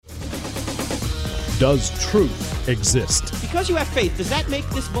Does truth exist? Because you have faith, does that make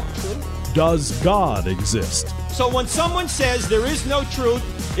this book true? Does God exist? So when someone says there is no truth,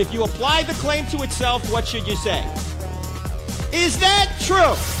 if you apply the claim to itself, what should you say? Is that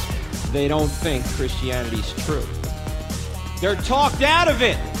true? They don't think Christianity's true. They're talked out of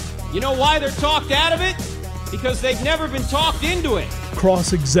it. You know why they're talked out of it? Because they've never been talked into it.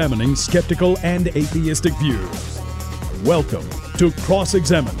 Cross-examining skeptical and atheistic views. Welcome to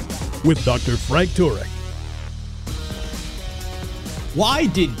Cross-Examine with Dr. Frank Turek. Why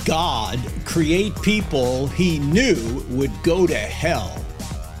did God create people he knew would go to hell?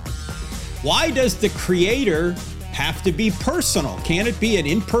 Why does the Creator have to be personal? Can't it be an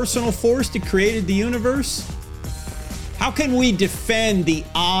impersonal force that created the universe? How can we defend the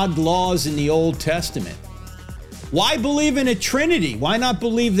odd laws in the Old Testament? Why believe in a Trinity? Why not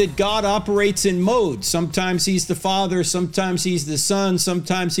believe that God operates in modes? Sometimes he's the Father, sometimes he's the Son,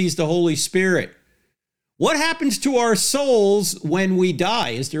 sometimes he's the Holy Spirit. What happens to our souls when we die?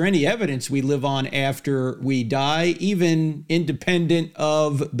 Is there any evidence we live on after we die, even independent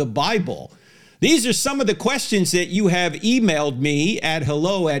of the Bible? These are some of the questions that you have emailed me at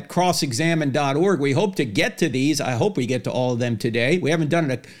hello@crossexamine.org. We hope to get to these. I hope we get to all of them today. We haven't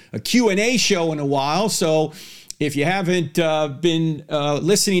done a Q&A show in a while, so if you haven't been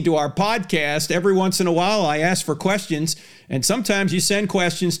listening to our podcast, every once in a while I ask for questions, and sometimes you send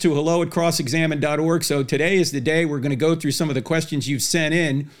questions to hello@crossexamine.org. So today is the day we're going to go through some of the questions you've sent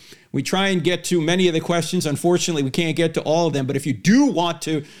in. We try and get to many of the questions. Unfortunately, we can't get to all of them, but if you do want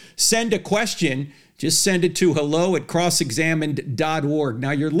to send a question, just send it to hello@crossexamined.org.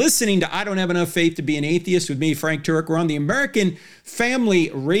 Now, you're listening to I Don't Have Enough Faith to Be an Atheist with me, Frank Turek. We're on the American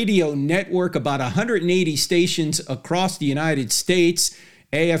Family Radio Network, about 180 stations across the United States.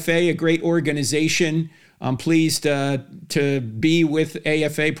 AFA, a great organization. I'm pleased to be with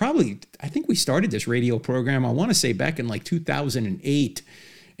AFA. I think we started this radio program, I want to say back in like 2008.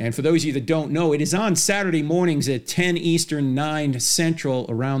 And for those of you that don't know, it is on Saturday mornings at 10 Eastern, 9 Central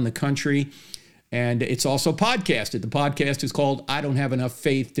around the country. And it's also podcasted. The podcast is called I Don't Have Enough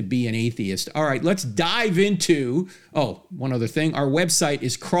Faith to Be an Atheist. All right, let's dive into, one other thing. Our website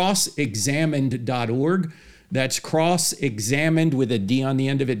is crossexamined.org. That's crossexamined with a D on the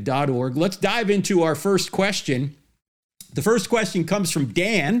end of it, .org. Let's dive into our first question. The first question comes from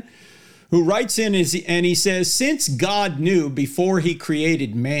Dan, who writes in and he says, since God knew before he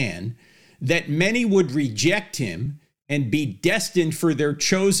created man that many would reject him and be destined for their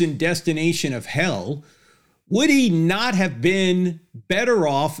chosen destination of hell, would he not have been better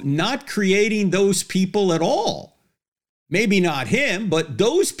off not creating those people at all? Maybe not him, but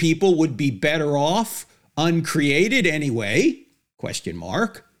those people would be better off uncreated anyway? ?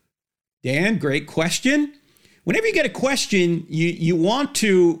 Dan, great question. Whenever you get a question, you want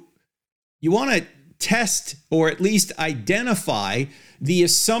to test or at least identify the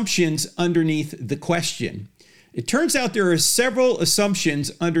assumptions underneath the question. It turns out there are several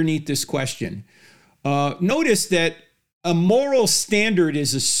assumptions underneath this question. Notice that a moral standard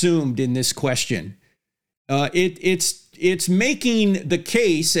is assumed in this question. It's making the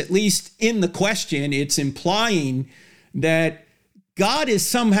case, at least in the question, it's implying that God is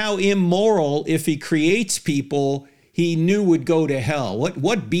somehow immoral if he creates people he knew would go to hell.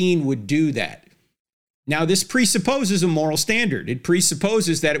 What being would do that? Now, this presupposes a moral standard. It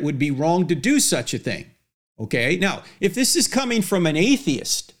presupposes that it would be wrong to do such a thing. Okay? Now, if this is coming from an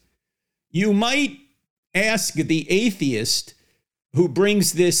atheist, you might ask the atheist who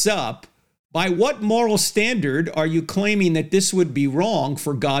brings this up, by what moral standard are you claiming that this would be wrong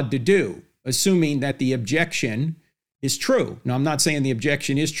for God to do, assuming that the objection is true? Now, I'm not saying the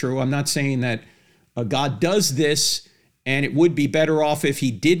objection is true. I'm not saying that God does this and it would be better off if he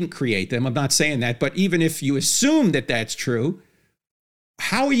didn't create them. I'm not saying that. But even if you assume that that's true,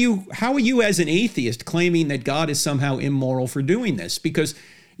 how are you as an atheist claiming that God is somehow immoral for doing this? Because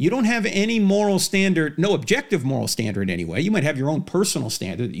you don't have any moral standard, no objective moral standard anyway. You might have your own personal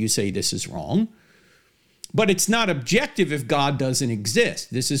standard that you say this is wrong. But it's not objective if God doesn't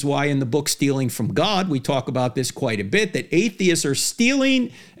exist. This is why in the book Stealing from God, we talk about this quite a bit, that atheists are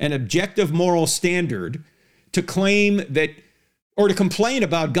stealing an objective moral standard to claim that, or to complain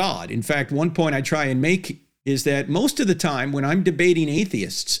about God. In fact, one point I try and make is that most of the time when I'm debating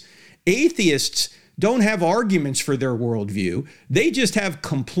atheists don't have arguments for their worldview. They just have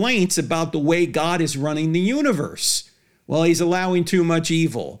complaints about the way God is running the universe. Well, he's allowing too much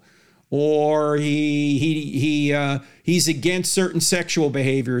evil, or he's against certain sexual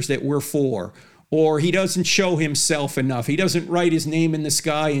behaviors that we're for, or he doesn't show himself enough. He doesn't write his name in the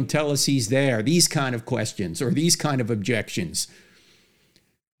sky and tell us he's there. These kind of questions or these kind of objections.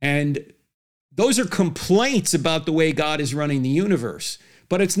 And Those are complaints about the way God is running the universe.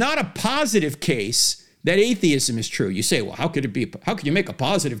 But it's not a positive case that atheism is true. You say, well, how could you make a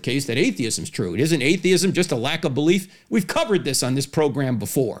positive case that atheism is true? Isn't atheism just a lack of belief? We've covered this on this program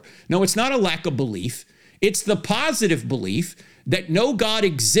before. No, it's not a lack of belief. It's the positive belief that no God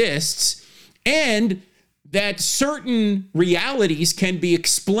exists and that certain realities can be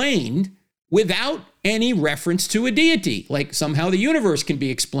explained without any reference to a deity, like somehow the universe can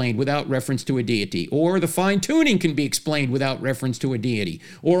be explained without reference to a deity, or the fine-tuning can be explained without reference to a deity,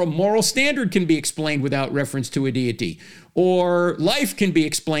 or a moral standard can be explained without reference to a deity, or life can be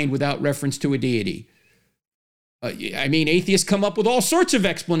explained without reference to a deity. Atheists come up with all sorts of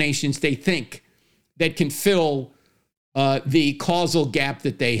explanations they think that can fill the causal gap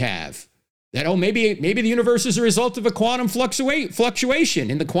that they have. That, maybe the universe is a result of a quantum fluctuation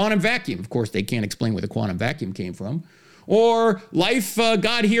in the quantum vacuum. Of course, they can't explain where the quantum vacuum came from. Or life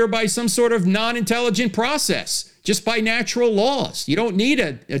got here by some sort of non-intelligent process, just by natural laws. You don't need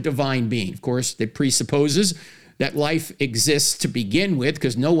a divine being. Of course, it presupposes that life exists to begin with,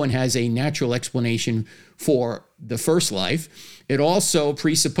 because no one has a natural explanation for the first life. It also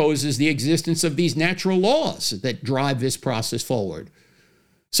presupposes the existence of these natural laws that drive this process forward.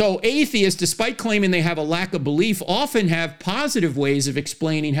 So atheists, despite claiming they have a lack of belief, often have positive ways of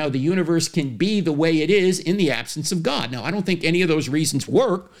explaining how the universe can be the way it is in the absence of God. Now, I don't think any of those reasons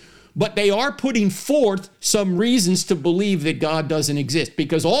work, but they are putting forth some reasons to believe that God doesn't exist,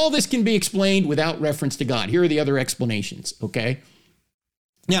 because all this can be explained without reference to God. Here are the other explanations, okay?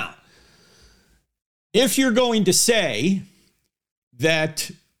 Now, if you're going to say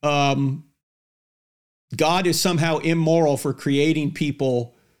that God is somehow immoral for creating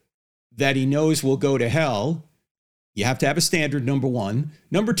people that he knows will go to hell, you have to have a standard, number one.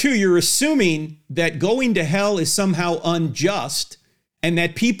 Number two, you're assuming that going to hell is somehow unjust and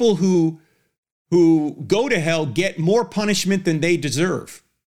that people who go to hell get more punishment than they deserve.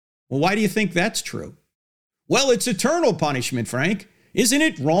 Well, why do you think that's true? Well, it's eternal punishment, Frank. Isn't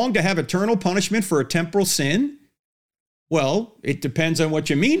it wrong to have eternal punishment for a temporal sin? Well, it depends on what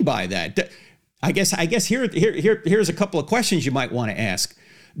you mean by that. I guess here's a couple of questions you might want to ask.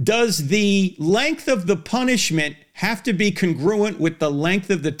 Does the length of the punishment have to be congruent with the length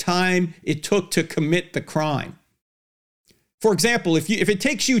of the time it took to commit the crime? For example, if it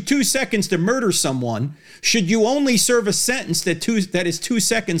takes you 2 seconds to murder someone, should you only serve a sentence that is 2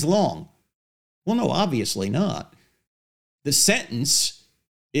 seconds long? Well, no, obviously not. The sentence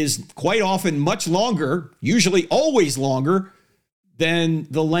is quite often much longer, usually always longer, than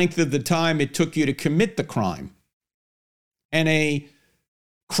the length of the time it took you to commit the crime. And a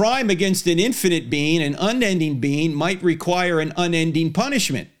crime against an infinite being, an unending being, might require an unending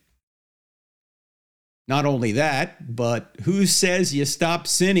punishment. Not only that, but who says you stop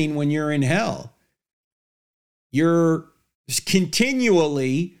sinning when you're in hell? You're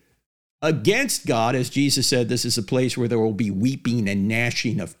continually against God. As Jesus said, this is a place where there will be weeping and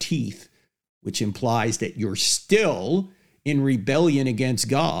gnashing of teeth, which implies that you're still in rebellion against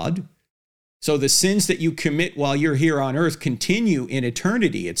God. So the sins that you commit while you're here on earth continue in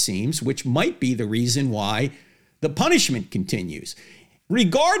eternity, it seems, which might be the reason why the punishment continues.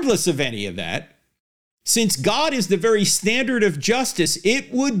 Regardless of any of that, since God is the very standard of justice,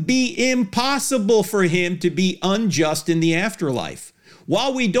 it would be impossible for him to be unjust in the afterlife.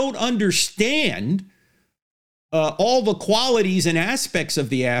 While we don't understand all the qualities and aspects of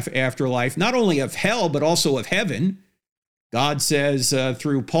the afterlife, not only of hell, but also of heaven, God says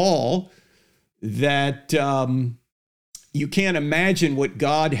through Paul that you can't imagine what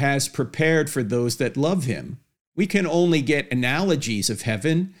God has prepared for those that love him. We can only get analogies of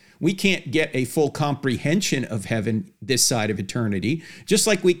heaven. We can't get a full comprehension of heaven this side of eternity, just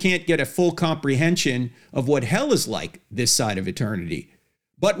like we can't get a full comprehension of what hell is like this side of eternity.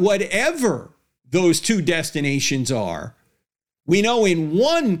 But whatever those two destinations are, we know in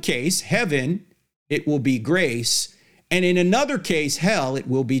one case, heaven, it will be grace, and in another case, hell, it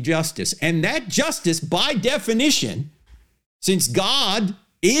will be justice. And that justice, by definition, since God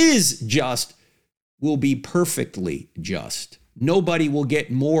is just, will be perfectly just. Nobody will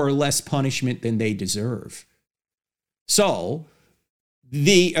get more or less punishment than they deserve. So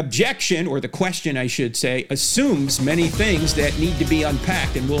the objection, or the question, I should say, assumes many things that need to be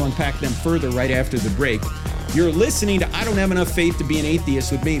unpacked, and we'll unpack them further right after the break. You're listening to I Don't Have Enough Faith to Be an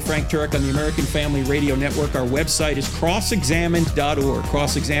Atheist with me, Frank Turek, on the American Family Radio Network. Our website is crossexamined.org.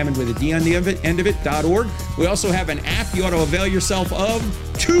 Cross-examined with a D on the end of it.org. We also have an app you ought to avail yourself of.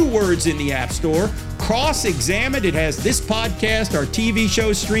 2 words in the App Store. Cross-examined. It has this podcast, our TV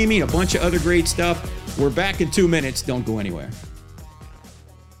show streaming, a bunch of other great stuff. We're back in 2 minutes. Don't go anywhere.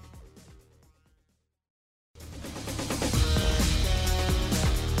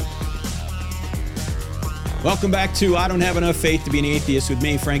 Welcome back to I Don't Have Enough Faith to Be an Atheist with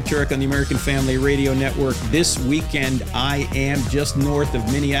me, Frank Turek, on the American Family Radio Network. This weekend, I am just north of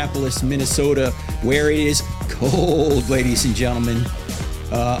Minneapolis, Minnesota, where it is cold, ladies and gentlemen.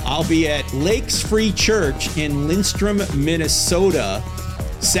 I'll be at Lakes Free Church in Lindstrom, Minnesota,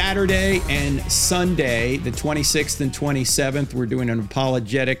 Saturday and Sunday, the 26th and 27th. We're doing an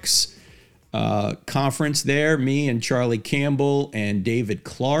apologetics conference there, me and Charlie Campbell and David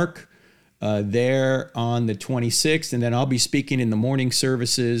Clark. There on the 26th, and then I'll be speaking in the morning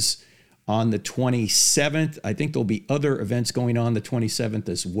services on the 27th. I think there'll be other events going on the 27th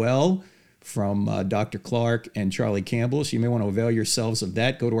as well from Dr. Clark and Charlie Campbell, so you may want to avail yourselves of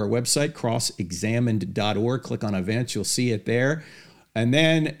that. Go to our website, crossexamined.org, click on events, you'll see it there. And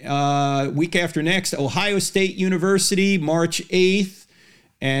then week after next, Ohio State University, March 8th,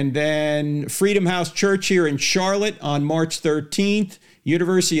 and then Freedom House Church here in Charlotte on March 13th.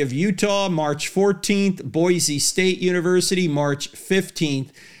 University of Utah, March 14th, Boise State University, March 15th.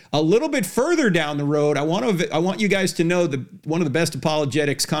 A little bit further down the road, I want you guys to know one of the best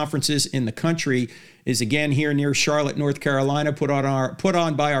apologetics conferences in the country is again here near Charlotte, North Carolina, put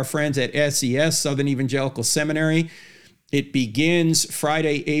on by our friends at SES, Southern Evangelical Seminary. It begins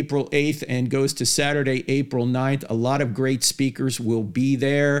Friday, April 8th and goes to Saturday, April 9th. A lot of great speakers will be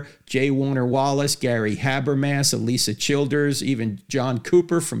there. J. Warner Wallace, Gary Habermas, Elisa Childers, even John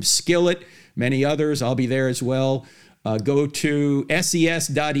Cooper from Skillet, many others. I'll be there as well. Go to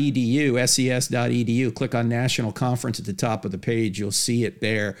ses.edu, click on National Conference at the top of the page. You'll see it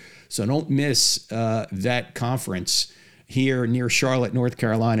there. So don't miss that conference here near Charlotte, North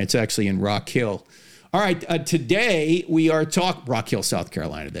Carolina. It's actually in Rock Hill. All right, today we are Rock Hill, South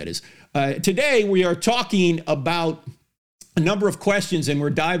Carolina, that is. Today we are talking about a number of questions, and we're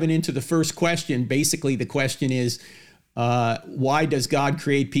diving into the first question. Basically, the question is, why does God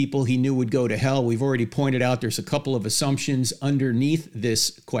create people he knew would go to hell? We've already pointed out there's a couple of assumptions underneath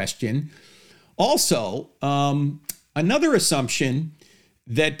this question. Also, another assumption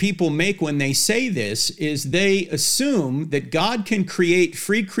that people make when they say this is they assume that God can create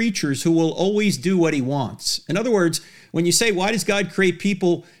free creatures who will always do what he wants. In other words, when you say, why does God create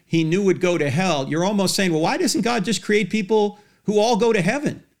people he knew would go to hell? You're almost saying, well, why doesn't God just create people who all go to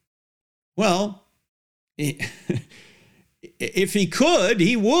heaven? Well, if he could,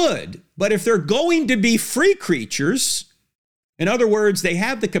 he would. But if they're going to be free creatures, in other words, they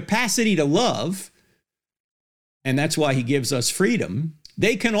have the capacity to love, and that's why he gives us freedom,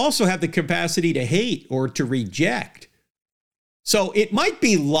 they can also have the capacity to hate or to reject. So it might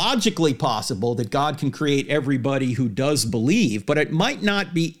be logically possible that God can create everybody who does believe, but it might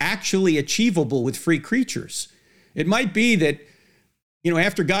not be actually achievable with free creatures. It might be that,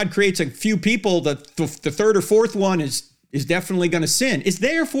 after God creates a few people, the third or fourth one is definitely going to sin. Is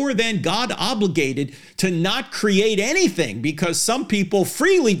therefore then God obligated to not create anything because some people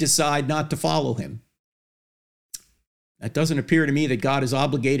freely decide not to follow him? It doesn't appear to me that God is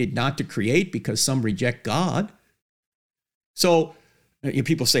obligated not to create because some reject God. So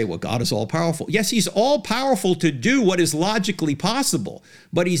people say, well, God is all powerful. Yes, he's all powerful to do what is logically possible,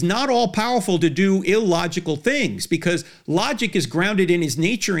 but he's not all powerful to do illogical things because logic is grounded in his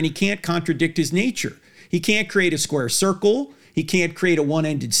nature and he can't contradict his nature. He can't create a square circle. He can't create a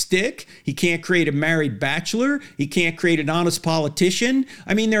one-ended stick. He can't create a married bachelor. He can't create an honest politician.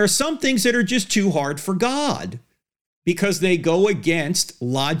 I mean, there are some things that are just too hard for God, because they go against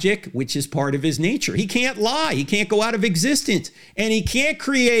logic, which is part of his nature. He can't lie. He can't go out of existence. And he can't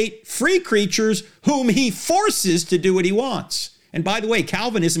create free creatures whom he forces to do what he wants. And by the way,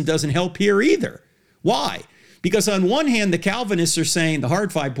 Calvinism doesn't help here either. Why? Because on one hand, the Calvinists are saying, the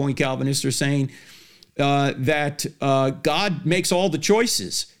hard 5-point Calvinists are saying that God makes all the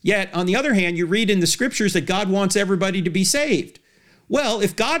choices. Yet, on the other hand, you read in the scriptures that God wants everybody to be saved. Well,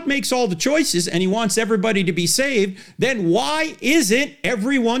 if God makes all the choices and he wants everybody to be saved, then why isn't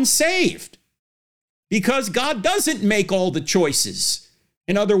everyone saved? Because God doesn't make all the choices.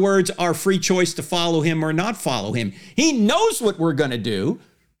 In other words, our free choice to follow him or not follow him. He knows what we're going to do,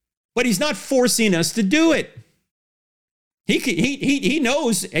 but he's not forcing us to do it. He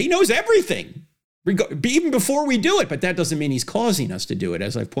knows everything, even before we do it, but that doesn't mean he's causing us to do it,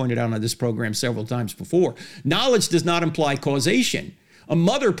 as I've pointed out on this program several times before. Knowledge does not imply causation. A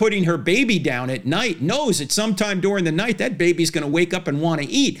mother putting her baby down at night knows that sometime during the night that baby's going to wake up and want to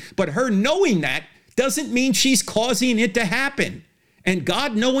eat. But her knowing that doesn't mean she's causing it to happen. And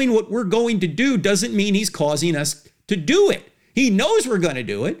God knowing what we're going to do doesn't mean he's causing us to do it. He knows we're going to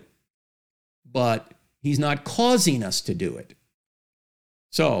do it, but he's not causing us to do it.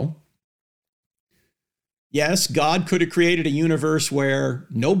 So, yes, God could have created a universe where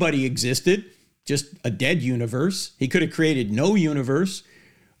nobody existed. just a dead universe. He could have created no universe.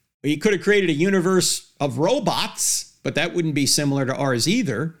 He could have created a universe of robots, but that wouldn't be similar to ours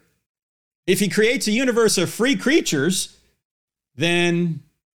either. If he creates a universe of free creatures, then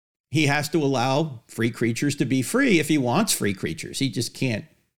he has to allow free creatures to be free if he wants free creatures. He just can't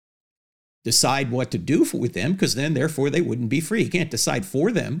decide what to do with them, because then, therefore, they wouldn't be free. He can't decide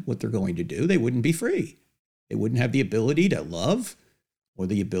for them what they're going to do. They wouldn't be free. They wouldn't have the ability to love or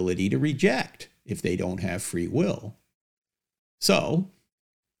the ability to reject if they don't have free will. So,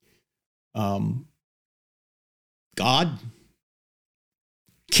 God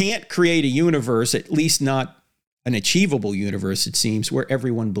can't create a universe, at least not an achievable universe, it seems, where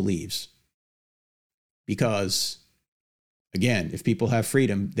everyone believes. Because, again, if people have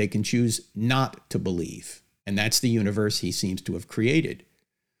freedom, they can choose not to believe. And that's the universe he seems to have created.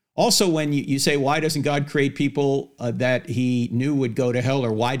 Also, when you say, why doesn't God create people that he knew would go to hell,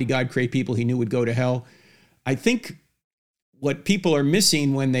 or why did God create people he knew would go to hell? I think what people are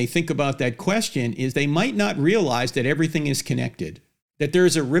missing when they think about that question is they might not realize that everything is connected, that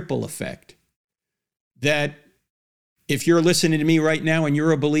there's a ripple effect, that if you're listening to me right now and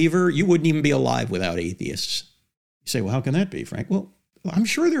you're a believer, you wouldn't even be alive without atheists. You say, well, how can that be, Frank? Well, I'm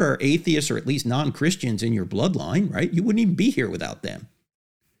sure there are atheists or at least non-Christians in your bloodline, right? You wouldn't even be here without them.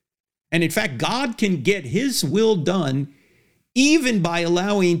 And in fact, God can get his will done even by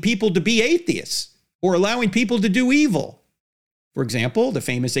allowing people to be atheists or allowing people to do evil. For example, the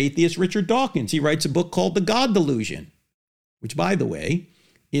famous atheist Richard Dawkins, he writes a book called The God Delusion, which, by the way,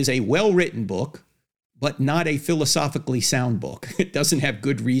 is a well-written book, but not a philosophically sound book. It doesn't have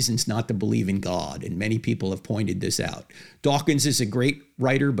good reasons not to believe in God, and many people have pointed this out. Dawkins is a great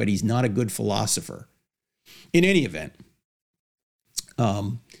writer, but he's not a good philosopher. In any event,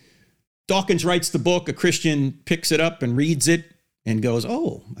 Dawkins writes the book, a Christian picks it up and reads it and goes,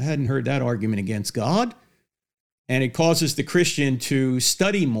 oh, I hadn't heard that argument against God. And it causes the Christian to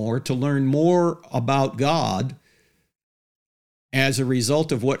study more, to learn more about God as a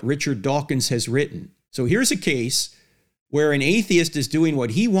result of what Richard Dawkins has written. So here's a case where an atheist is doing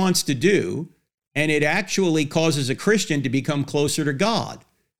what he wants to do, and it actually causes a Christian to become closer to God.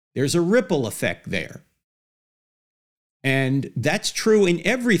 There's a ripple effect there. And that's true in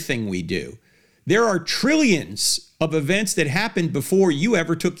everything we do. There are trillions of events that happened before you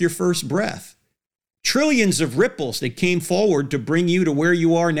ever took your first breath. Trillions of ripples that came forward to bring you to where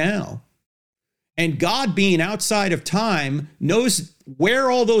you are now. And God, being outside of time, knows where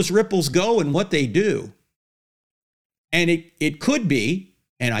all those ripples go and what they do. And it could be,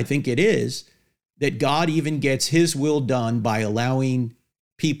 and I think it is, that God even gets his will done by allowing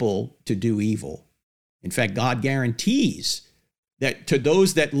people to do evil. In fact, God guarantees that to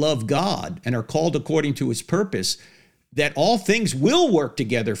those that love God and are called according to his purpose, that all things will work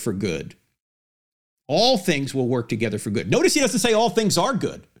together for good. All things will work together for good. Notice he doesn't say all things are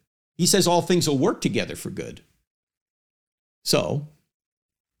good. He says all things will work together for good. So,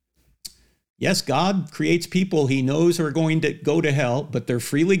 yes, God creates people he knows are going to go to hell, but they're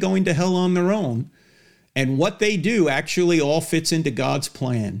freely going to hell on their own. And what they do actually all fits into God's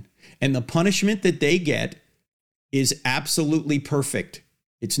plan. And the punishment that they get is absolutely perfect.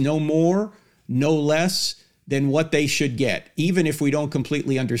 It's no more, no less than what they should get, even if we don't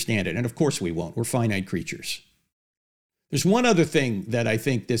completely understand it. And of course we won't. We're finite creatures. There's one other thing that I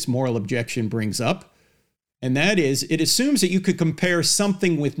think this moral objection brings up, and that is it assumes that you could compare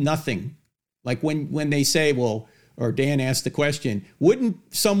something with nothing. Like when they say, well, or Dan asked the question, wouldn't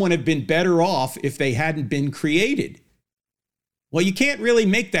someone have been better off if they hadn't been created? Well, you can't really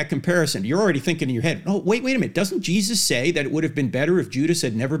make that comparison. You're already thinking in your head, oh, wait a minute. Doesn't Jesus say that it would have been better if Judas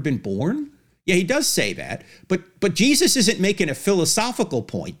had never been born? Yeah, he does say that. But Jesus isn't making a philosophical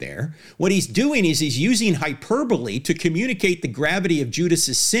point there. What he's doing is he's using hyperbole to communicate the gravity of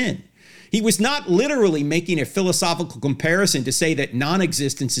Judas's sin. He was not literally making a philosophical comparison to say that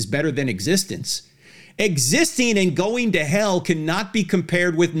non-existence is better than existence. Existing and going to hell cannot be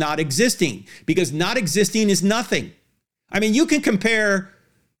compared with not existing, because not existing is nothing. I mean, you can compare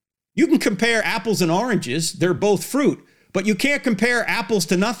apples and oranges. They're both fruit, but you can't compare apples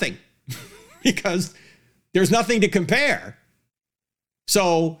to nothing because there's nothing to compare.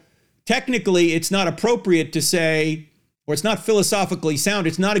 So technically, it's not appropriate to say, or it's not philosophically sound.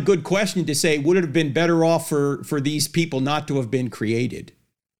 It's not a good question to say, would it have been better off for these people not to have been created?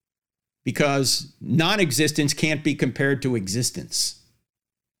 Because non-existence can't be compared to existence.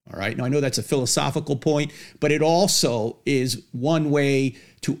 All right. Now, I know that's a philosophical point, but it also is one way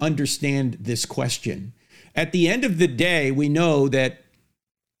to understand this question. At the end of the day, we know that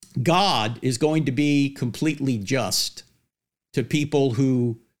God is going to be completely just to people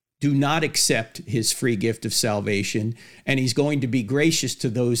who do not accept his free gift of salvation, and he's going to be gracious to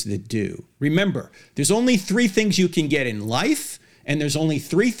those that do. Remember, there's only 3 things you can get in life, and there's only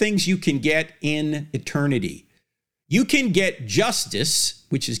 3 things you can get in eternity. You can get justice,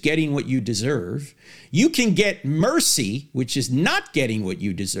 which is getting what you deserve. You can get mercy, which is not getting what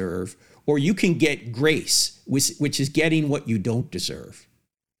you deserve, or you can get grace, which is getting what you don't deserve.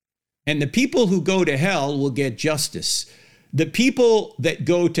 And the people who go to hell will get justice. The people that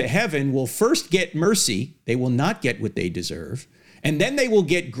go to heaven will first get mercy. They will not get what they deserve. And then they will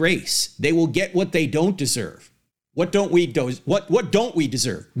get grace. They will get what they don't deserve. What don't we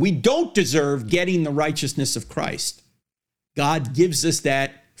deserve? We don't deserve getting the righteousness of Christ. God gives us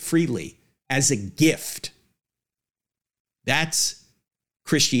that freely as a gift. That's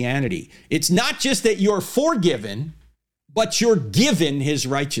Christianity. It's not just that you're forgiven, but you're given his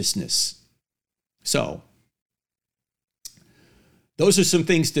righteousness. So, those are some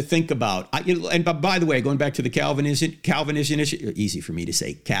things to think about. And by the way, going back to the Calvinism issue, easy for me to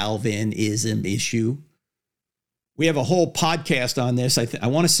say, Calvinism issue. We have a whole podcast on this. I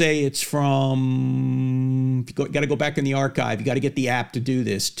want to say it's from, you got to go back in the archive. You got to get the app to do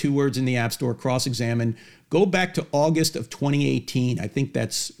this. 2 words in the App Store, Cross-Examine. Go back to August of 2018. I think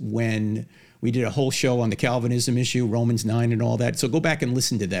that's when we did a whole show on the Calvinism issue, Romans 9 and all that. So go back and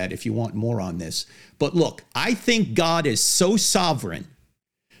listen to that if you want more on this. But look, I think God is so sovereign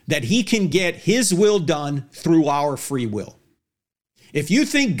that he can get his will done through our free will. If you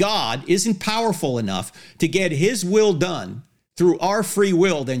think God isn't powerful enough to get his will done through our free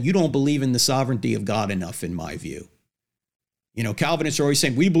will, then you don't believe in the sovereignty of God enough, in my view. You know, Calvinists are always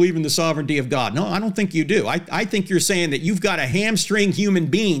saying, we believe in the sovereignty of God. No, I don't think you do. I think you're saying that you've got to hamstring human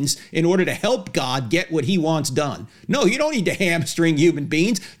beings in order to help God get what he wants done. No, you don't need to hamstring human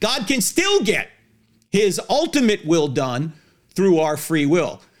beings. God can still get his ultimate will done through our free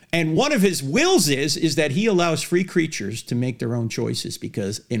will. And one of his wills is that he allows free creatures to make their own choices,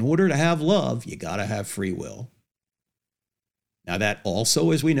 because in order to have love, you got to have free will. Now that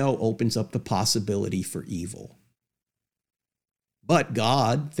also, as we know, opens up the possibility for evil. But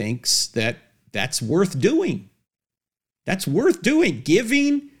God thinks that that's worth doing. That's worth doing.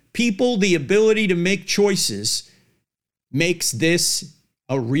 Giving people the ability to make choices makes this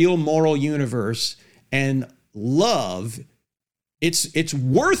a real moral universe, and love, it's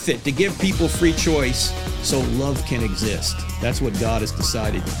worth it to give people free choice so love can exist. That's what God has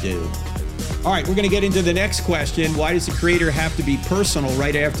decided to do. All right, we're going to get into the next question. Why does the Creator have to be personal?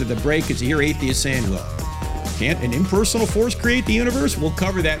 Right after the break, as you hear atheists saying, well, can't an impersonal force create the universe? We'll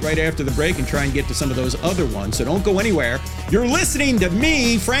cover that right after the break and try and get to some of those other ones. So don't go anywhere. You're listening to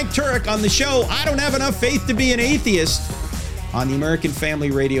me, Frank Turek, on the show I Don't Have Enough Faith to Be an Atheist, on the American Family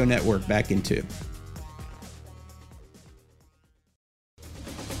Radio Network. Back in 2.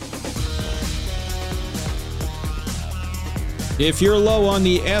 If you're low on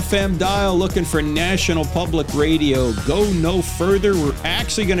the FM dial looking for National Public Radio, go no further. We're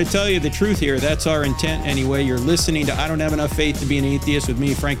actually going to tell you the truth here. That's our intent anyway. You're listening to I Don't Have Enough Faith to Be an Atheist with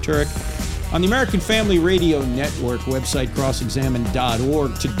me, Frank Turek, on the American Family Radio Network, website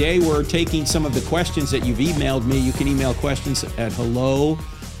crossexamine.org. Today we're taking some of the questions that you've emailed me. You can email questions at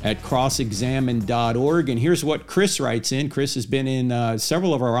hello@crossexamine.org. And here's what Chris writes in. Chris has been in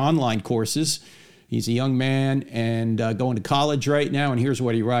several of our online courses. He's a young man and going to college right now, and here's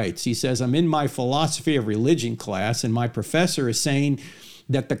what he writes. He says, I'm in my philosophy of religion class, and my professor is saying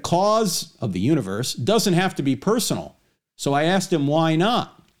that the cause of the universe doesn't have to be personal. So I asked him, why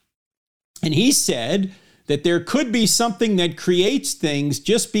not? And he said that there could be something that creates things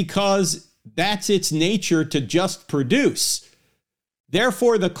just because that's its nature to just produce.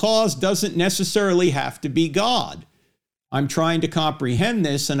 Therefore, the cause doesn't necessarily have to be God. I'm trying to comprehend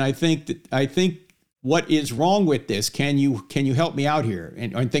this, and I think what is wrong with this? Can you help me out here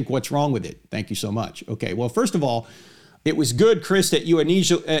and think what's wrong with it? Thank you so much. Okay, well, first of all, it was good, Chris, that you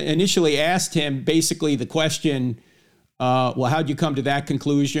initially asked him basically the question, well, how'd you come to that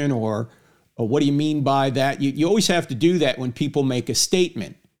conclusion? Or what do you mean by that? You always have to do that when people make a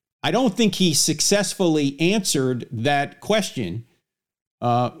statement. I don't think he successfully answered that question,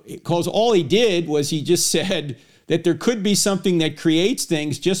 because all he did was he just said that there could be something that creates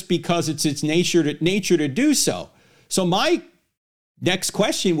things just because it's its nature to do so. So my next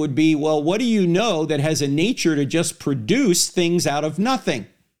question would be, well, what do you know that has a nature to just produce things out of nothing?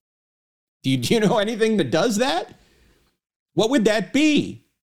 Do you know anything that does that? What would that be?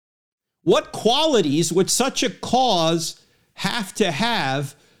 What qualities would such a cause have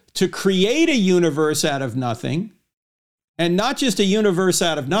to create a universe out of nothing? And not just a universe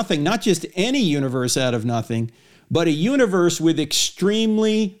out of nothing, not just any universe out of nothing, but a universe with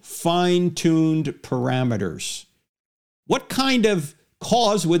extremely fine-tuned parameters. What kind of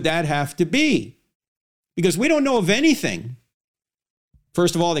cause would that have to be? Because we don't know of anything,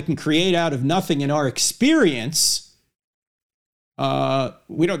 first of all, that can create out of nothing in our experience.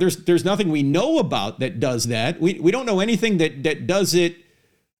 There's nothing we know about that does that. We don't know anything that does it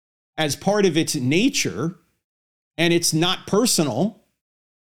as part of its nature, and it's not personal.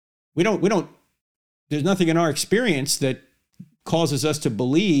 There's nothing in our experience that causes us to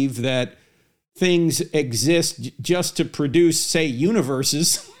believe that things exist just to produce, say,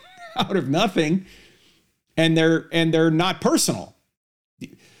 universes out of nothing, and they're not personal.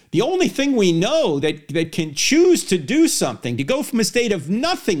 The only thing we know that can choose to do something, to go from a state of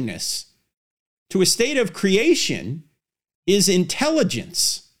nothingness to a state of creation, is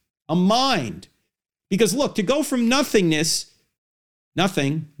intelligence, a mind. Because look, to go from nothingness,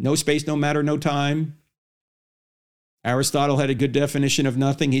 nothing, no space, no matter, no time. Aristotle had a good definition of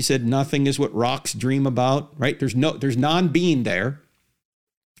nothing. He said nothing is what rocks dream about, right? There's non-being there,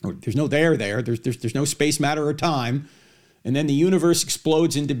 or there's no there. There's no space, matter, or time. And then the universe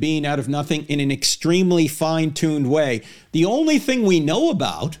explodes into being out of nothing in an extremely fine-tuned way. The only thing we know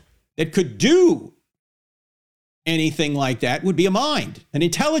about that could do anything like that would be a mind, an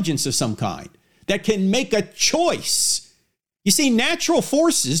intelligence of some kind that can make a choice. You see, natural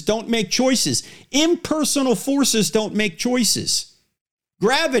forces don't make choices. Impersonal forces don't make choices.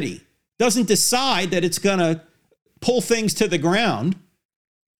 Gravity doesn't decide that it's going to pull things to the ground.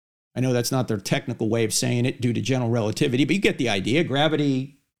 I know that's not their technical way of saying it due to general relativity, but you get the idea.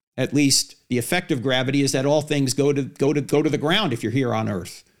 Gravity, at least the effect of gravity, is that all things go to the ground if you're here on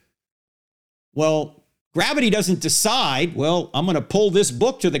Earth. Well, gravity doesn't decide, well, I'm going to pull this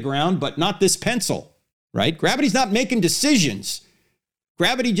book to the ground, but not this pencil. Right? Gravity's not making decisions.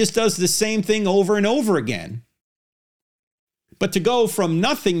 Gravity just does the same thing over and over again. But to go from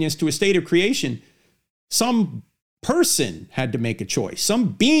nothingness to a state of creation, some person had to make a choice. Some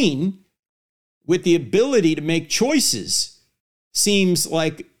being with the ability to make choices seems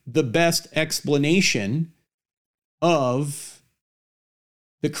like the best explanation of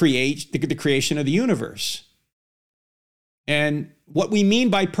the creation of the universe. And what we mean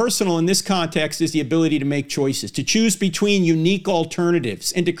by personal in this context is the ability to make choices, to choose between unique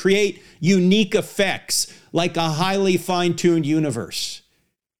alternatives, and to create unique effects like a highly fine-tuned universe.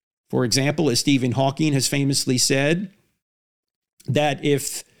 For example, as Stephen Hawking has famously said, that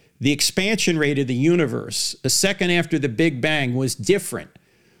if the expansion rate of the universe a second after the Big Bang was different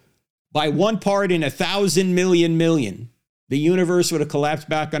by 1 part in 1,000 million, the universe would have collapsed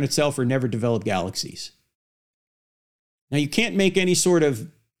back on itself or never developed galaxies. Now, you can't make any sort of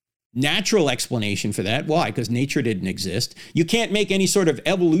natural explanation for that. Why? Because nature didn't exist. You can't make any sort of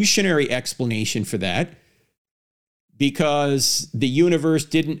evolutionary explanation for that because the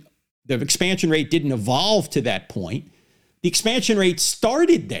expansion rate didn't evolve to that point. The expansion rate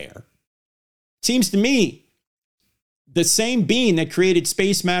started there. It seems to me the same being that created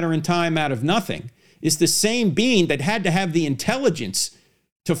space, matter, and time out of nothing is the same being that had to have the intelligence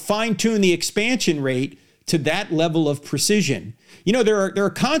to fine-tune the expansion rate to that level of precision. You know, there are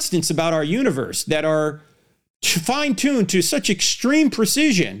constants about our universe that are fine-tuned to such extreme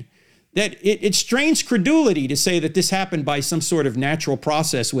precision that it strains credulity to say that this happened by some sort of natural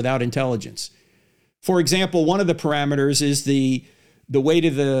process without intelligence. For example, one of the parameters is the weight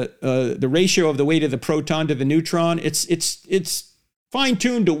of the ratio of the weight of the proton to the neutron. It's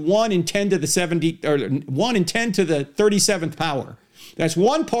fine-tuned to 1 in 10 to the 1 in 10 to the 37th power. That's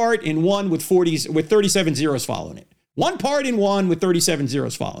 1 part in 1 with 37 zeros following it. 1 part in 1 with 37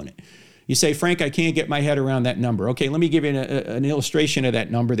 zeros following it. You say, Frank, I can't get my head around that number. Okay, let me give you an illustration of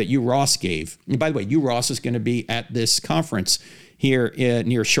that number that Hugh Ross gave. And by the way, Hugh Ross is going to be at this conference here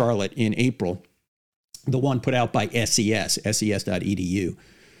near Charlotte in April, the one put out by ses.edu.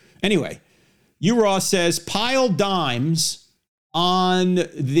 Anyway, Hugh Ross says pile dimes on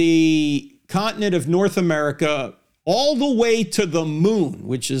the continent of North America all the way to the moon,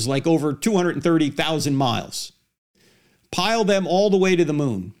 which is like over 230,000 miles. Pile them all the way to the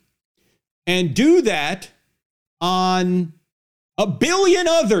moon. And do that on 1 billion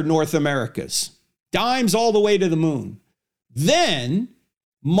other North Americas. Dimes all the way to the moon. Then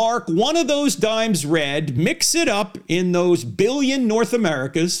mark one of those dimes red, mix it up in those 1 billion North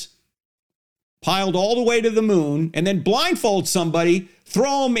Americas, piled all the way to the moon, and then blindfold somebody,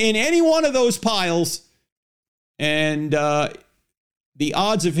 throw them in any one of those piles, and the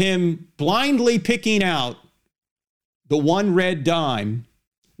odds of him blindly picking out the one red dime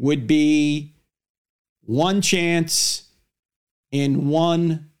would be 1 chance in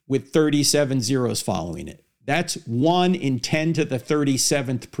 1 with 37 zeros following it. That's 1 in 10 to the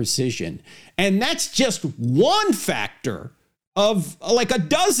 37th precision. And that's just one factor of like a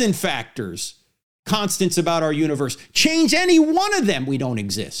dozen factors, constants about our universe. Change any one of them, we don't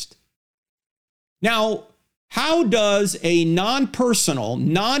exist. Now, how does a non-personal,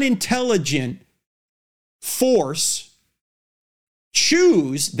 non-intelligent force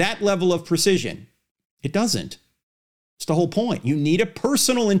choose that level of precision? It doesn't. It's the whole point. You need a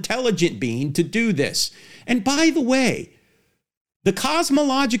personal, intelligent being to do this. And by the way, the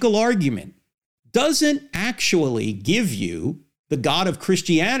cosmological argument doesn't actually give you the God of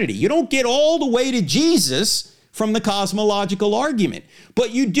Christianity. You don't get all the way to Jesus from the cosmological argument,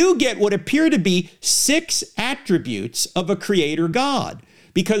 but you do get what appear to be 6 attributes of a creator God.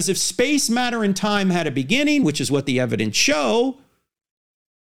 Because if space, matter, and time had a beginning, which is what the evidence show,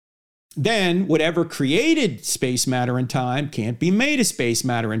 then whatever created space, matter, and time can't be made of space,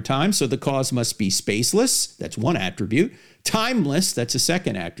 matter, and time. So the cause must be spaceless. That's one attribute. Timeless. That's a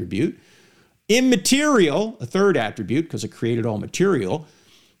second attribute. Immaterial, a third attribute, because it created all material.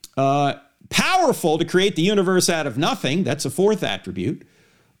 Powerful to create the universe out of nothing. That's a fourth attribute.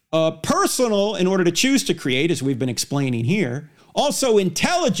 Personal in order to choose to create, as we've been explaining here. Also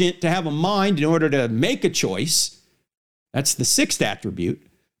intelligent to have a mind in order to make a choice. That's the sixth attribute.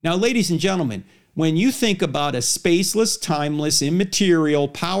 Now, ladies and gentlemen, when you think about a spaceless, timeless, immaterial,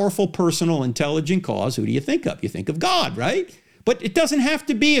 powerful, personal, intelligent cause, who do you think of? You think of God, right? But it doesn't have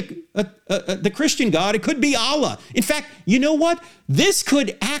to be the Christian God. It could be Allah. In fact, you know what? This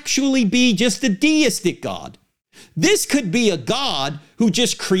could actually be just a deistic God. This could be a God who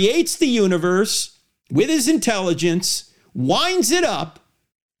just creates the universe with his intelligence, winds it up,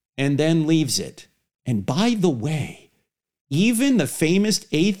 and then leaves it. And by the way, even the famous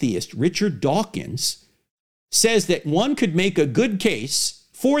atheist Richard Dawkins says that one could make a good case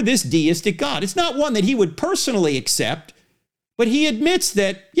for this deistic God. It's not one that he would personally accept, but he admits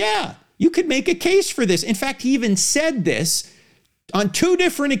that, yeah, you could make a case for this. In fact, he even said this on 2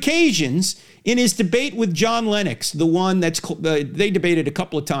 different occasions in his debate with John Lennox, the one that's they debated a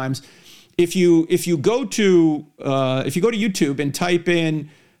couple of times. If you go to YouTube and type in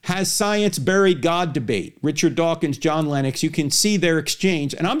 "Has Science Buried God?" debate, Richard Dawkins, John Lennox, you can see their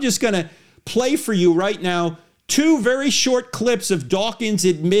exchange. And I'm just going to play for you right now 2 very short clips of Dawkins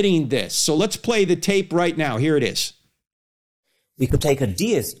admitting this. So let's play the tape right now. Here it is. We could take a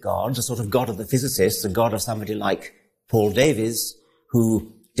deist God, a sort of God of the physicists, a God of somebody like Paul Davies,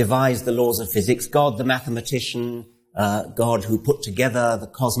 who devised the laws of physics, God the mathematician, God who put together the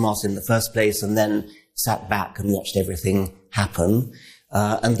cosmos in the first place and then sat back and watched everything happen.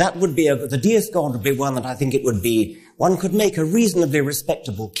 And that would be the deist God would be one that I think one could make a reasonably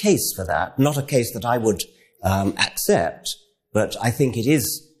respectable case for that. Not a case that I would accept, but I think it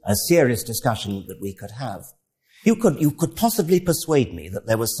is a serious discussion that we could have. You could possibly persuade me that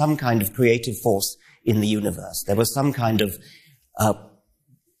there was some kind of creative force in the universe. There was some kind of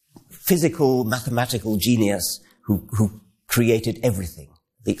physical, mathematical genius who created everything.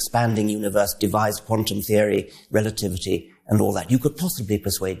 The expanding universe, devised quantum theory, relativity, and all that. You could possibly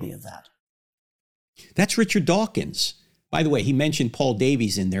persuade me of that. That's Richard Dawkins. By the way, he mentioned Paul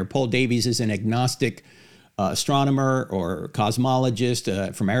Davies in there. Paul Davies is an agnostic astronomer or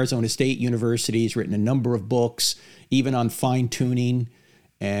cosmologist from Arizona State University. He's written a number of books, even on fine-tuning.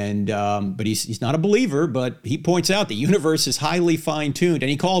 And but he's not a believer, but he points out the universe is highly fine-tuned. And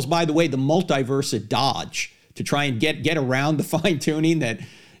he calls, by the way, the multiverse a dodge to try and get around the fine-tuning that,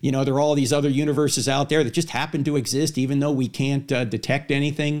 you know, there are all these other universes out there that just happen to exist, even though we can't detect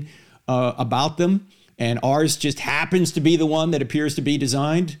anything about them. And ours just happens to be the one that appears to be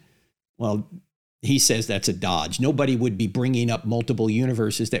designed. Well, he says that's a dodge. Nobody would be bringing up multiple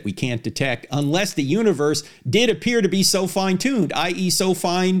universes that we can't detect unless the universe did appear to be so fine-tuned, i.e. so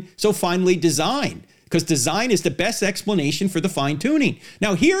finely designed, because design is the best explanation for the fine-tuning.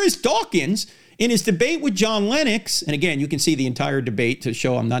 Now, here is Dawkins in his debate with John Lennox, and again, you can see the entire debate to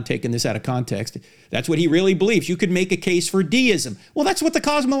show I'm not taking this out of context. That's what he really believes. You could make a case for deism. Well, that's what the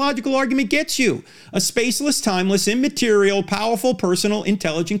cosmological argument gets you. A spaceless, timeless, immaterial, powerful, personal,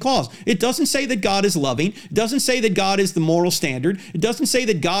 intelligent cause. It doesn't say that God is loving. It doesn't say that God is the moral standard. It doesn't say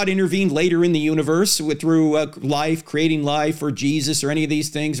that God intervened later in the universe through life, creating life, or Jesus, or any of these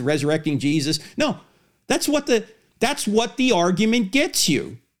things, resurrecting Jesus. No, that's what the argument gets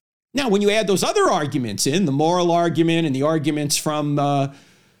you. Now, when you add those other arguments in, the moral argument and the arguments from the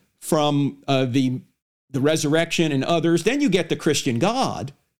resurrection and others, then you get the Christian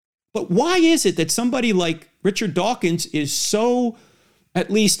God. But why is it that somebody like Richard Dawkins is so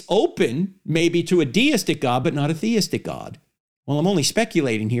at least open maybe to a deistic God, but not a theistic God? Well, I'm only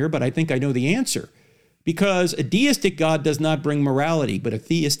speculating here, but I think I know the answer. Because a deistic God does not bring morality, but a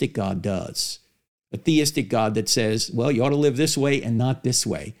theistic God does. A theistic God that says, well, you ought to live this way and not this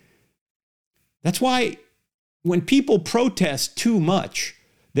way. That's why when people protest too much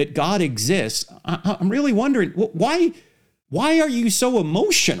that God exists, I'm really wondering, why are you so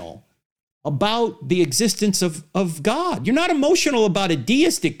emotional about the existence of God? You're not emotional about a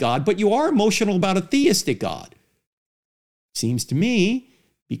deistic God, but you are emotional about a theistic God. Seems to me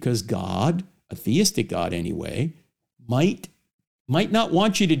because God, a theistic God anyway, might not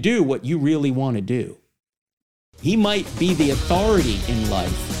want you to do what you really want to do. He might be the authority in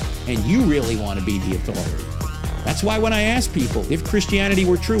life, and you really want to be the authority. That's why when I ask people, if Christianity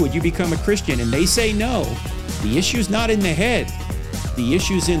were true, would you become a Christian? And they say no. The issue's not in the head. The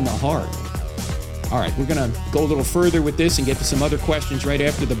issue's in the heart. All right, we're going to go a little further with this and get to some other questions right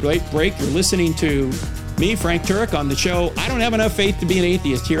after the break. You're listening to me, Frank Turek, on the show I Don't Have Enough Faith to Be an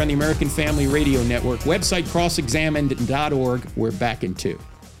Atheist here on the American Family Radio Network. Website crossexamined.org. We're back in 2.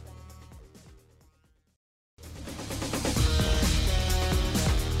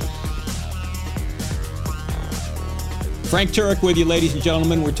 Frank Turek with you, ladies and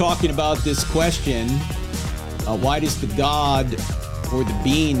gentlemen. We're talking about this question. Why does the God or the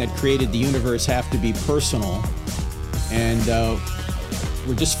being that created the universe have to be personal? And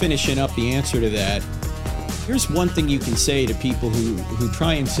we're just finishing up the answer to that. Here's one thing you can say to people who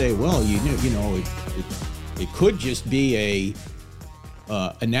try and say, well, it could just be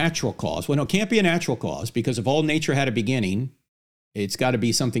a natural cause. Well, no, it can't be a natural cause, because if all nature had a beginning, it's got to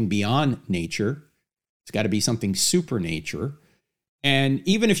be something beyond nature. It's got to be something supernature. And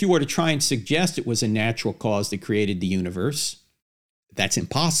even if you were to try and suggest it was a natural cause that created the universe, that's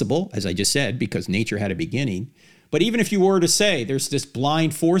impossible, as I just said, because nature had a beginning. But even if you were to say there's this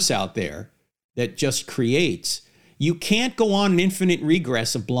blind force out there that just creates, you can't go on an infinite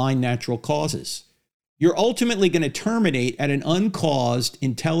regress of blind natural causes. You're ultimately going to terminate at an uncaused,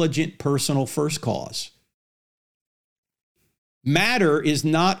 intelligent, personal first cause. Matter is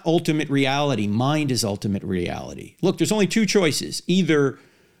not ultimate reality. Mind is ultimate reality. Look, there's only two choices. Either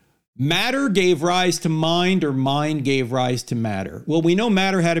matter gave rise to mind or mind gave rise to matter. Well, we know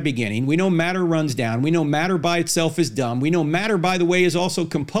matter had a beginning. We know matter runs down. We know matter by itself is dumb. We know matter, by the way, is also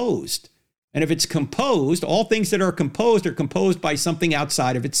composed. And if it's composed, all things that are composed by something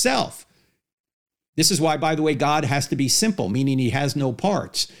outside of itself. This is why, by the way, God has to be simple, meaning he has no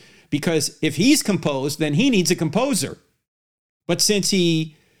parts. Because if he's composed, then he needs a composer. But since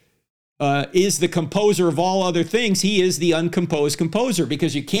he is the composer of all other things, he is the uncomposed composer,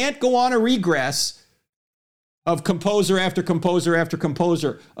 because you can't go on a regress of composer after composer after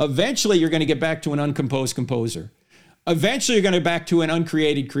composer. Eventually, you're going to get back to an uncomposed composer. Eventually, you're going to get back to an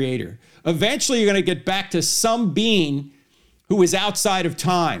uncreated creator. Eventually, you're going to get back to some being who is outside of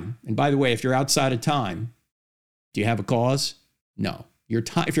time. And by the way, if you're outside of time, do you have a cause? No.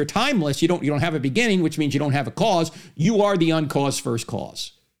 If you're timeless, you don't have a beginning, which means you don't have a cause. You are the uncaused first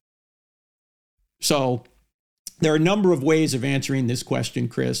cause. So there are a number of ways of answering this question,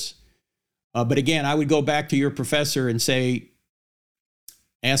 Chris. But again, I would go back to your professor and say,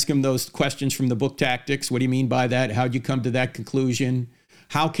 ask him those questions from the book Tactics. What do you mean by that? How'd you come to that conclusion?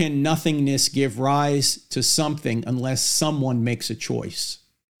 How can nothingness give rise to something unless someone makes a choice?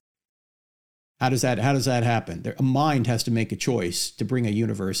 How does that happen? A mind has to make a choice to bring a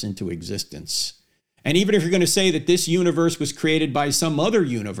universe into existence. And even if you're going to say that this universe was created by some other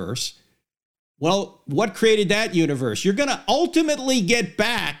universe, well, what created that universe? You're going to ultimately get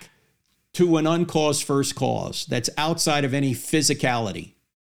back to an uncaused first cause that's outside of any physicality,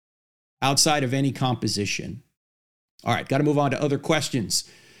 outside of any composition. All right, got to move on to other questions.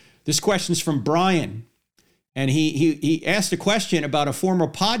 This question's from Brian. And he asked a question about a former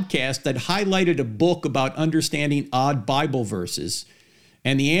podcast that highlighted a book about understanding odd Bible verses.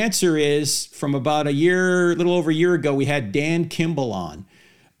 And the answer is, from about a little over a year ago, we had Dan Kimball on.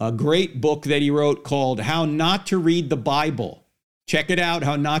 A great book that he wrote called How Not to Read the Bible. Check it out,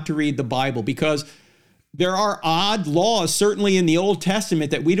 How Not to Read the Bible, because there are odd laws, certainly in the Old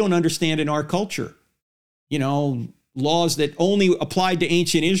Testament, that we don't understand in our culture. You know, laws that only applied to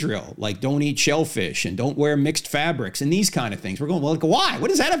ancient Israel, like don't eat shellfish and don't wear mixed fabrics and these kind of things. We're going, well, why? What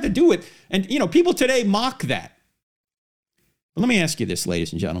does that have to do with? And, people today mock that. But let me ask you this,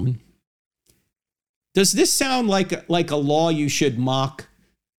 ladies and gentlemen. Does this sound like a law you should mock?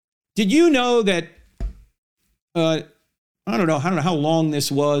 Did you know that, I don't know how long this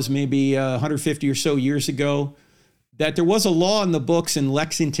was, maybe 150 or so years ago, that there was a law in the books in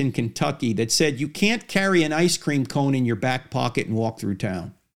Lexington, Kentucky that said you can't carry an ice cream cone in your back pocket and walk through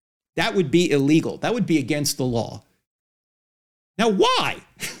town. That would be illegal. That would be against the law. Now, why?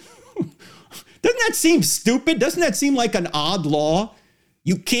 Doesn't that seem stupid? Doesn't that seem like an odd law?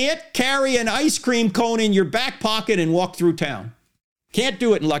 You can't carry an ice cream cone in your back pocket and walk through town. Can't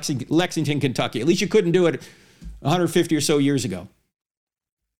do it in Lexington, Kentucky. At least you couldn't do it 150 or so years ago.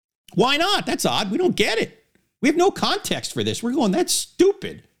 Why not? That's odd. We don't get it. We have no context for this. We're going, that's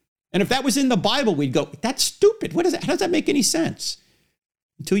stupid. And if that was in the Bible, we'd go, that's stupid. How does that make any sense?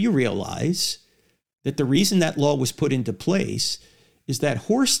 Until you realize that the reason that law was put into place is that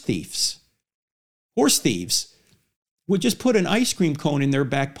horse thieves would just put an ice cream cone in their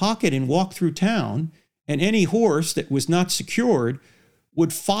back pocket and walk through town, and any horse that was not secured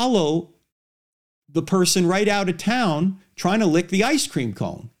would follow the person right out of town trying to lick the ice cream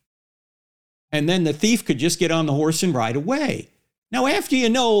cone. And then the thief could just get on the horse and ride away. Now, after you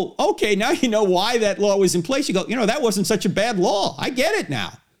know, okay, now you know why that law was in place. You go, that wasn't such a bad law. I get it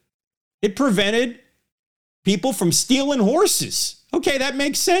now. It prevented people from stealing horses. Okay, that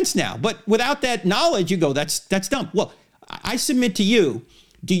makes sense now. But without that knowledge, you go, that's dumb. Well, I submit to you,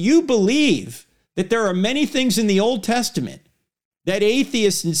 do you believe that there are many things in the Old Testament that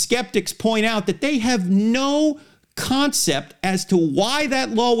atheists and skeptics point out that they have no concept as to why that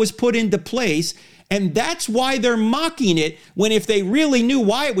law was put into place, and that's why they're mocking it, when if they really knew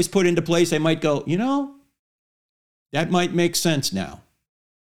why it was put into place, they might go, that might make sense now.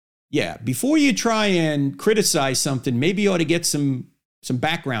 Yeah, before you try and criticize something, maybe you ought to get some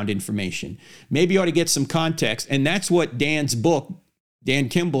background information. Maybe you ought to get some context, and that's what Dan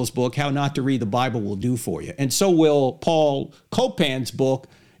Kimball's book, How Not to Read the Bible, will do for you. And so will Paul Copan's book,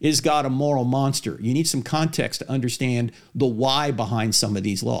 Is God a Moral Monster? You need some context to understand the why behind some of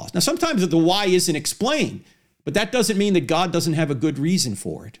these laws. Now, sometimes the why isn't explained, but that doesn't mean that God doesn't have a good reason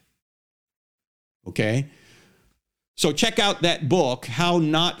for it. Okay? So check out that book, How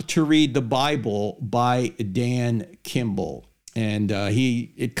Not to Read the Bible by Dan Kimball. And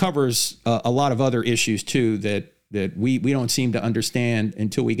it covers a lot of other issues, too, that we don't seem to understand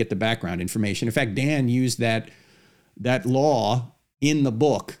until we get the background information. In fact, Dan used that law in the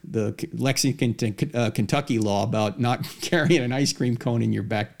book, the Lexington, Kentucky law about not carrying an ice cream cone in your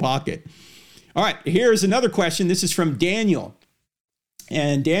back pocket. All right, here's another question. This is from Daniel.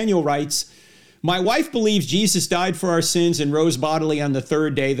 And Daniel writes, my wife believes Jesus died for our sins and rose bodily on the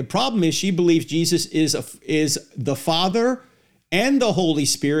third day. The problem is she believes Jesus is the Father and the Holy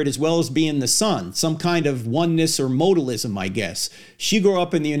Spirit, as well as being the Son, some kind of oneness or modalism, I guess. She grew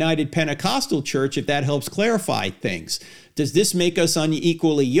up in the United Pentecostal Church, if that helps clarify things. Does this make us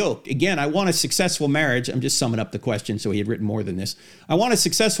unequally yoked? Again, I want a successful marriage. I'm just summing up the question, so he had written more than this. I want a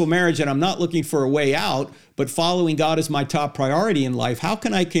successful marriage, and I'm not looking for a way out, but following God is my top priority in life. How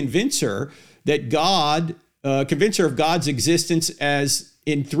can I convince her of God's existence as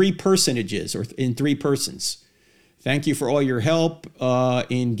in three personages or in three persons? Thank you for all your help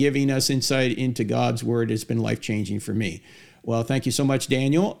in giving us insight into God's word. It's been life-changing for me. Well, thank you so much,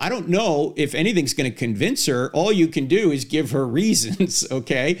 Daniel. I don't know if anything's going to convince her. All you can do is give her reasons,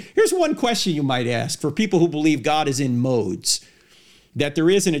 okay? Here's one question you might ask for people who believe God is in modes, that there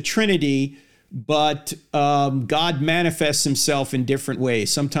isn't a Trinity, but God manifests himself in different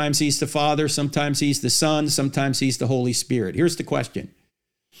ways. Sometimes he's the Father, sometimes he's the Son, sometimes he's the Holy Spirit. Here's the question.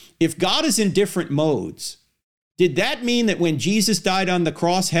 If God is in different modes, did that mean that when Jesus died on the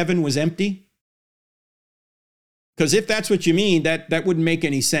cross, heaven was empty? Because if that's what you mean, that wouldn't make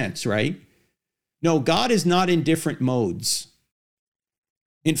any sense, right? No, God is not in different modes.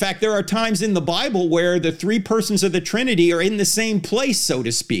 In fact, there are times in the Bible where the three persons of the Trinity are in the same place, so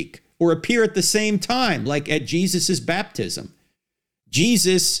to speak, or appear at the same time, like at Jesus' baptism.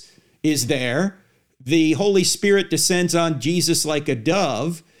 Jesus is there. The Holy Spirit descends on Jesus like a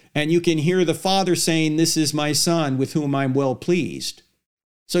dove, and you can hear the Father saying, this is my Son with whom I'm well pleased.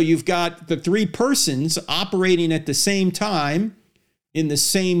 So you've got the three persons operating at the same time in the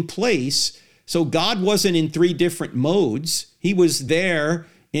same place. So God wasn't in three different modes. He was there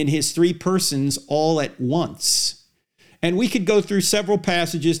in his three persons all at once. And we could go through several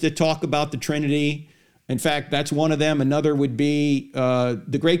passages that talk about the Trinity. In fact, that's one of them. Another would be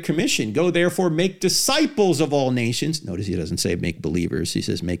the Great Commission. Go therefore, make disciples of all nations. Notice he doesn't say make believers. He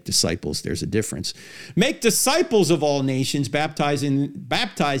says make disciples. There's a difference. Make disciples of all nations, baptizing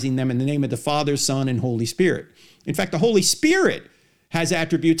them in the name of the Father, Son, and Holy Spirit. In fact, the Holy Spirit has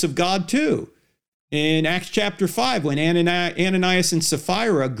attributes of God too. In Acts chapter 5, when Ananias and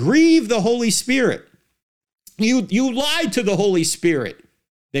Sapphira grieve the Holy Spirit. You lied to the Holy Spirit,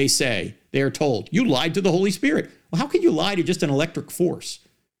 they say. They are told, you lied to the Holy Spirit. Well, how could you lie to just an electric force?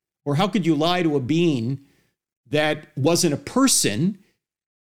 Or how could you lie to a being that wasn't a person?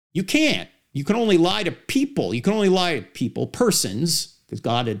 You can't. You can only lie to people. You can only lie to people, persons, because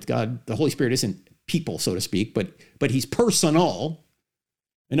God, the Holy Spirit isn't people, so to speak, but he's personal.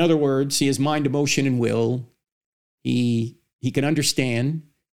 In other words, he has mind, emotion, and will. He can understand.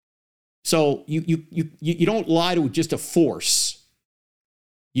 So you don't lie to just a force.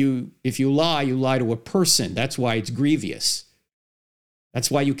 If you lie to a person. That's why it's grievous. That's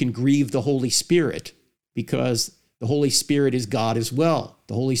why you can grieve the Holy Spirit, because the Holy Spirit is God as well.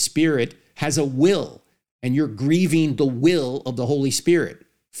 The Holy Spirit has a will, and you're grieving the will of the Holy Spirit.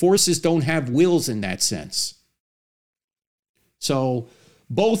 Forces don't have wills in that sense. So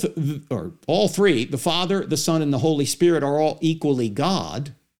both, or all three, the Father, the Son, and the Holy Spirit are all equally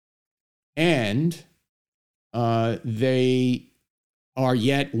God, and they are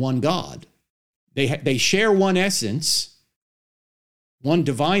yet one God. They share one essence, one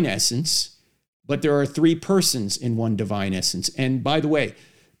divine essence, but there are three persons in one divine essence. And by the way,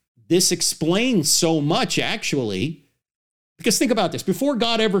 this explains so much, actually, because think about this. Before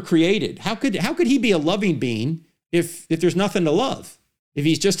God ever created, how could he be a loving being if there's nothing to love? If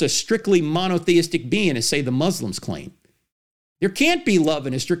he's just a strictly monotheistic being, as say the Muslims claim. There can't be love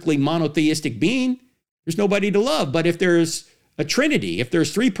in a strictly monotheistic being. There's nobody to love. But if there's a Trinity, if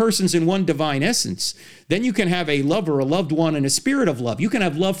there's three persons in one divine essence, then you can have a lover, a loved one, and a spirit of love. You can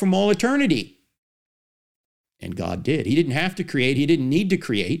have love from all eternity. And God did. He didn't have to create. He didn't need to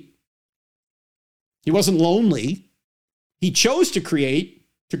create. He wasn't lonely. He chose to create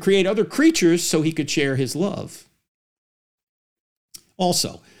other creatures so he could share his love.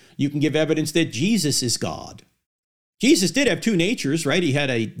 Also, you can give evidence that Jesus is God. Jesus did have two natures, right? He had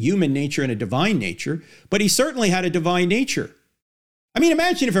a human nature and a divine nature, but he certainly had a divine nature. I mean,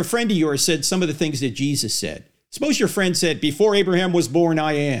 imagine if a friend of yours said some of the things that Jesus said. Suppose your friend said, "Before Abraham was born,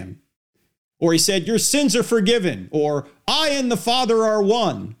 I am." Or he said, "Your sins are forgiven." Or, "I and the Father are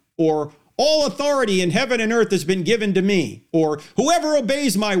one." Or, "All authority in heaven and earth has been given to me." Or, "Whoever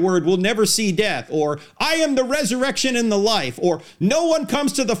obeys my word will never see death." Or, "I am the resurrection and the life." Or, "No one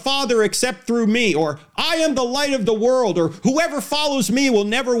comes to the Father except through me." Or, "I am the light of the world." Or, "Whoever follows me will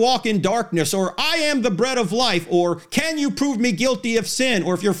never walk in darkness." Or, "I am the bread of life." Or, "Can you prove me guilty of sin?"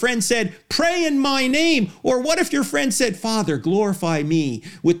 Or if your friend said, "Pray in my name." Or what if your friend said, "Father, glorify me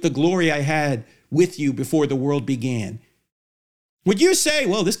with the glory I had with you before the world began"? Would you say,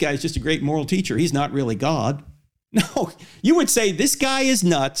 "Well, this guy's just a great moral teacher. He's not really God"? No, you would say, "This guy is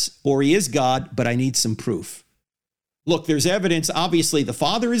nuts, or he is God, but I need some proof." Look, there's evidence. Obviously, the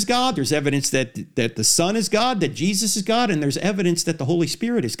Father is God. There's evidence that the Son is God, that Jesus is God, and there's evidence that the Holy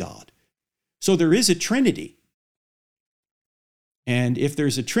Spirit is God. So there is a Trinity. And if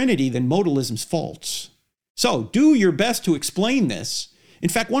there's a Trinity, then modalism's false. So do your best to explain this. In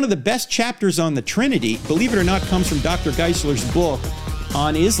fact, one of the best chapters on the Trinity, believe it or not, comes from Dr. Geisler's book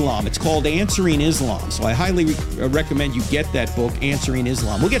on Islam. It's called Answering Islam. So I highly recommend you get that book, Answering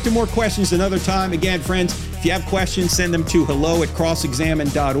Islam. We'll get to more questions another time. Again, friends, if you have questions, send them to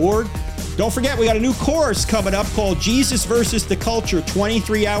hello@crossexamine.org. Don't forget, we got a new course coming up called Jesus versus the Culture,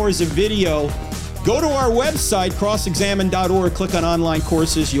 23 hours of video. Go to our website, crossexamine.org, click on online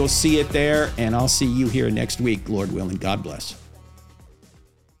courses. You'll see it there, and I'll see you here next week, Lord willing. God bless.